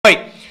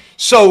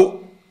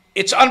So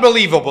it's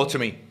unbelievable to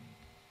me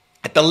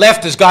that the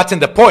left has gotten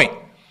to the point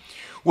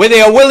where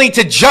they are willing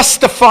to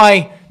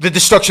justify the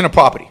destruction of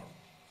property.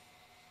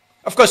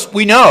 Of course,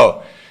 we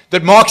know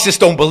that Marxists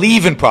don't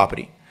believe in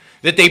property,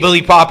 that they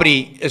believe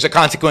property is a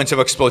consequence of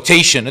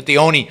exploitation, that the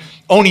only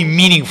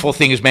meaningful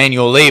thing is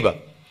manual labor.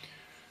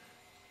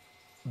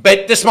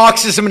 But this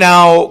Marxism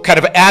now, kind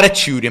of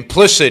attitude,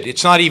 implicit,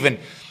 it's not even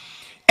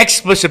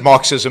explicit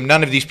Marxism.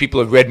 None of these people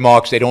have read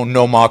Marx, they don't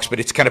know Marx, but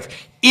it's kind of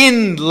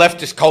in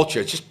leftist culture.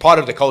 It's just part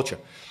of the culture.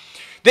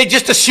 They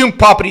just assume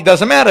property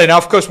doesn't matter. Now,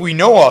 of course, we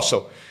know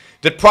also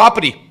that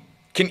property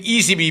can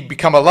easily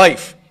become a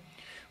life.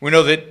 We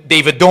know that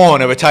David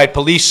Dorn, a retired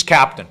police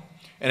captain,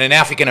 and an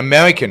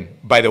African-American,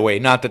 by the way,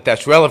 not that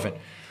that's relevant,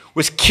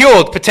 was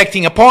killed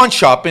protecting a pawn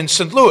shop in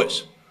St.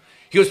 Louis.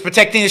 He was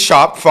protecting his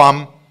shop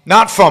from,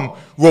 not from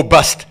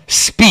robust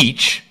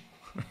speech,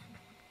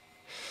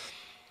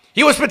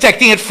 he was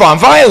protecting it from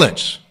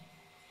violence.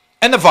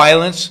 And the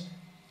violence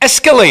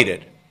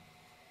escalated,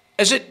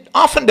 as it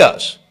often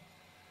does.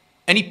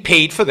 And he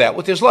paid for that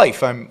with his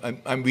life.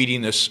 I'm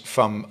reading this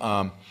from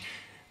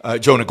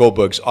Jonah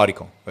Goldberg's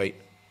article, right?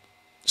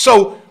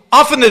 So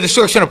often the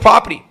destruction of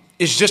property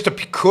is just a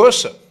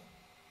precursor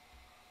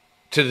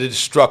to the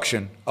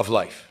destruction of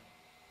life.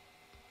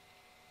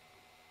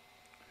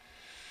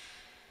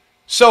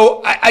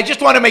 So I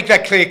just want to make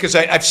that clear because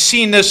I've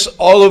seen this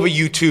all over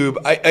YouTube,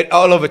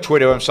 all over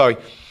Twitter, I'm sorry.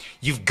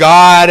 You've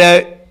got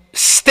to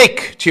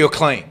stick to your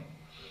claim.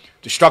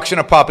 Destruction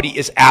of property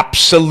is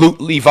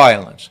absolutely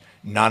violence.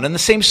 Not on the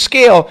same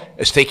scale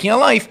as taking a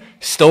life,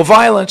 still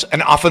violence,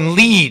 and often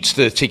leads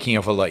to the taking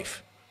of a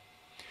life.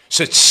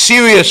 So it's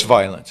serious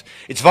violence.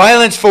 It's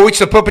violence for which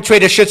the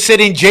perpetrator should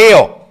sit in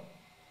jail.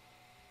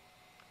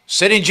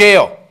 Sit in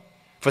jail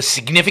for a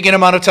significant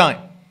amount of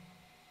time.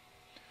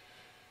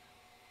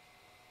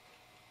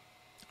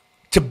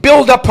 To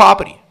build up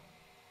property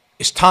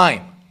is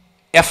time,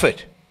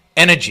 effort,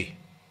 energy.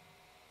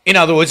 In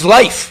other words,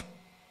 life.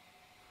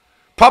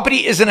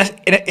 Property is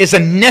a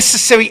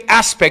necessary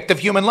aspect of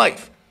human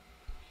life.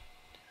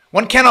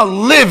 One cannot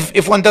live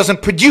if one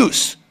doesn't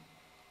produce.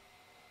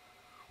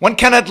 One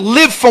cannot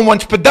live from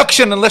one's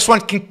production unless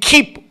one can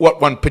keep what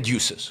one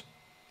produces.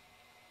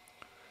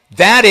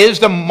 That is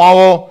the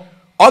moral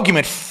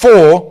argument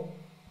for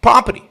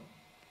property.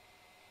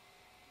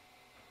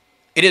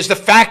 It is the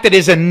fact that it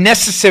is a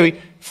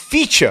necessary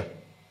feature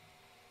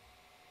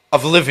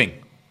of living,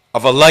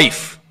 of a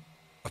life,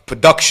 of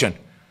production,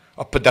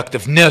 of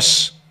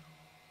productiveness.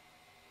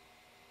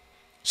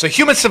 So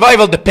human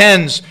survival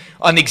depends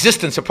on the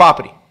existence of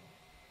property.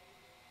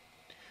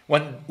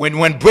 When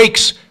one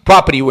breaks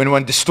property, when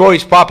one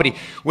destroys property,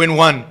 when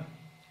one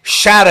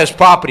shatters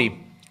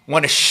property,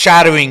 one is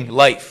shattering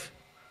life.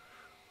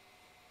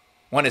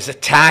 One is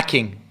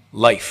attacking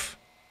life.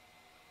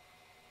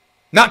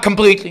 Not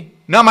completely,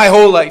 not my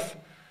whole life,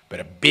 but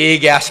a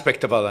big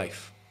aspect of our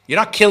life. You're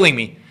not killing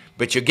me,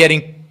 but you're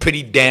getting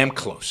pretty damn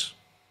close.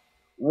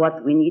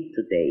 What we need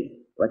today,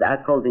 what I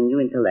call the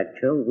new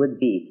intellectual, would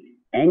be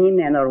any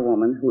man or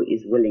woman who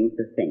is willing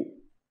to think.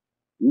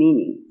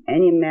 Meaning,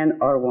 any man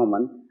or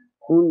woman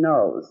who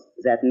knows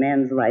that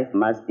man's life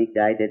must be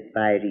guided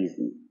by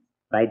reason,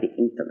 by the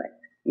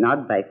intellect,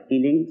 not by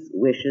feelings,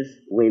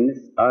 wishes, whims,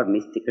 or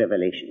mystic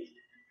revelations.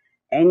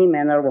 Any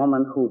man or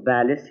woman who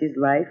values his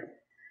life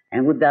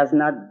and who does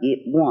not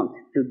want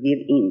to give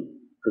in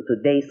to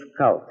today's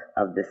cult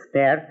of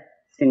despair,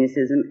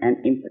 cynicism, and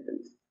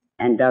impotence,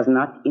 and does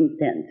not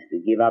intend to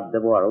give up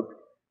the world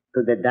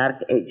to the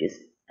dark ages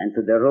and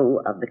to the rule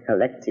of the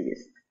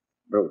collectivist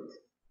brute.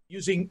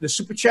 Using the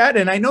super chat,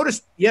 and I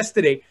noticed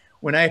yesterday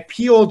when I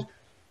appealed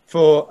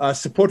for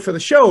support for the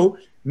show,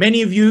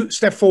 many of you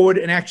stepped forward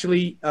and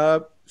actually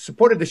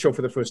supported the show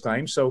for the first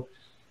time. So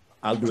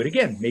I'll do it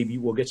again. Maybe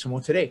we'll get some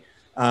more today.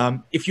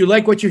 If you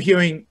like what you're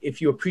hearing,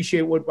 if you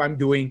appreciate what I'm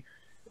doing,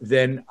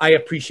 then I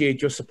appreciate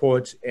your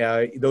support.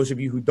 Those of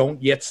you who don't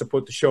yet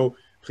support the show,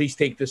 please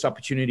take this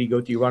opportunity.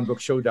 Go to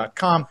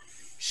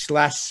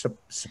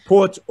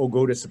yaronbrookshow.com/support or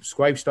go to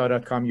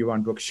subscribestar.com,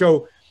 Yaron Brook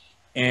Show,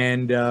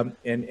 and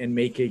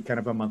make a kind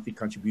of a monthly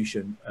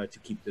contribution to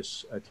keep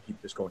this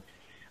going.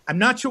 I'm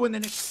not sure when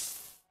the next